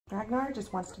Ragnar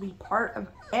just wants to be part of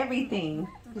everything.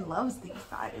 He loves these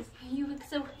guys. You look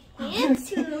so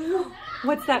handsome.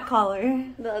 What's that collar?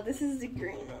 No, this is the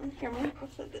green one. Here, I'm gonna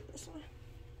put this one.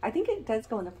 I think it does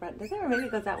go in the front. Does it? Or maybe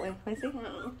it goes that way. Let me see. I don't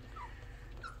know.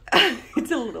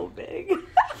 It's a little big.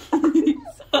 Let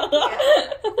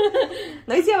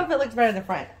me see how if it looks better in the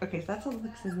front. Okay, so that's how it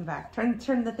looks in the back.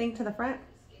 Turn the thing to the front.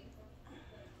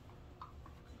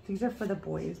 These are for the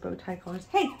boys, bow tie collars.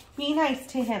 Hey, be nice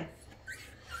to him.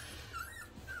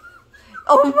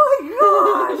 Oh my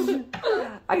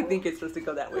gosh! I think it's supposed to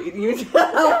go that way.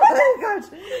 Oh my gosh!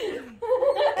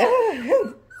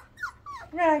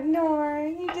 Ragnar,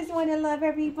 you just want to love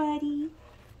everybody.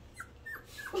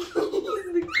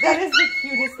 That is the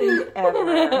cutest thing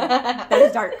ever. That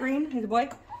is dark green, his boy.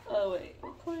 Oh wait,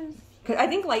 what is? Cause I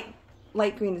think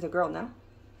light green is a girl. No,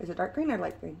 is it dark green or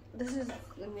light green? This is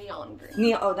neon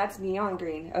green. Oh, that's neon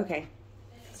green. Okay,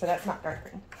 so that's not dark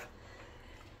green.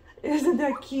 Isn't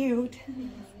that cute?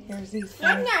 Here's these.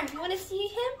 Ragnar, you want to see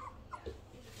him?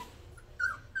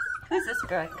 Who's this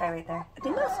guy right there? I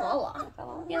think that's Lala.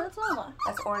 Yeah, that's Lala.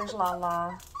 That's Orange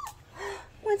Lala.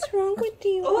 What's wrong with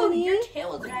you, Oh, honey? your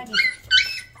tail is dragging.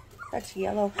 That's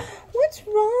yellow. What's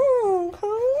wrong,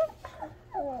 huh?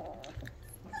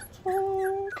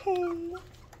 Okay.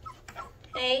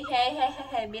 Hey,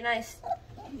 be nice.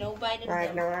 No biting.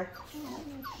 Ragnar.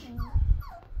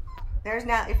 There's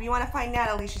Nat. If you want to find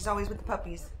Natalie, she's always with the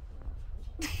puppies.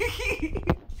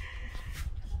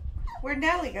 Where'd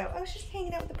Natalie go? Oh, she's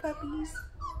hanging out with the puppies.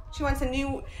 She wants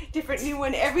a different new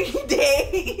one every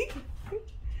day.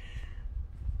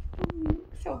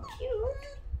 So cute.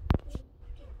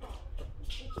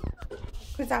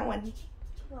 Who's that one?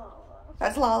 Lala.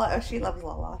 That's Lala. Oh, she loves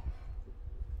Lala.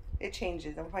 It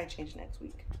changes. I'll probably change next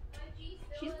week.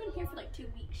 She's been here for like 2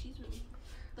 weeks.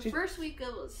 The first week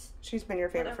it was. She's been your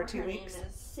favorite for 2 weeks. Her name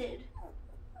is Sid.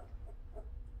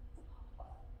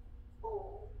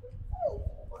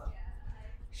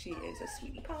 She is a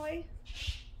sweetie pie.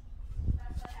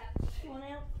 You want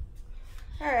out?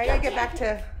 All right, I gotta get back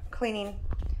to cleaning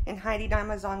and hiding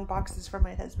Amazon boxes for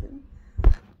my husband.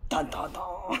 Dun dun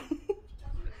dun.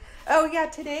 Oh yeah,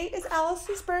 today is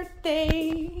Alice's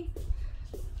birthday.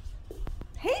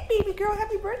 Hey, baby girl,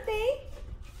 happy birthday.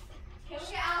 Can we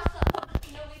get Alice a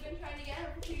puppuccino we've been trying to get her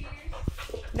for 2 years?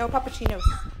 No puppuccinos.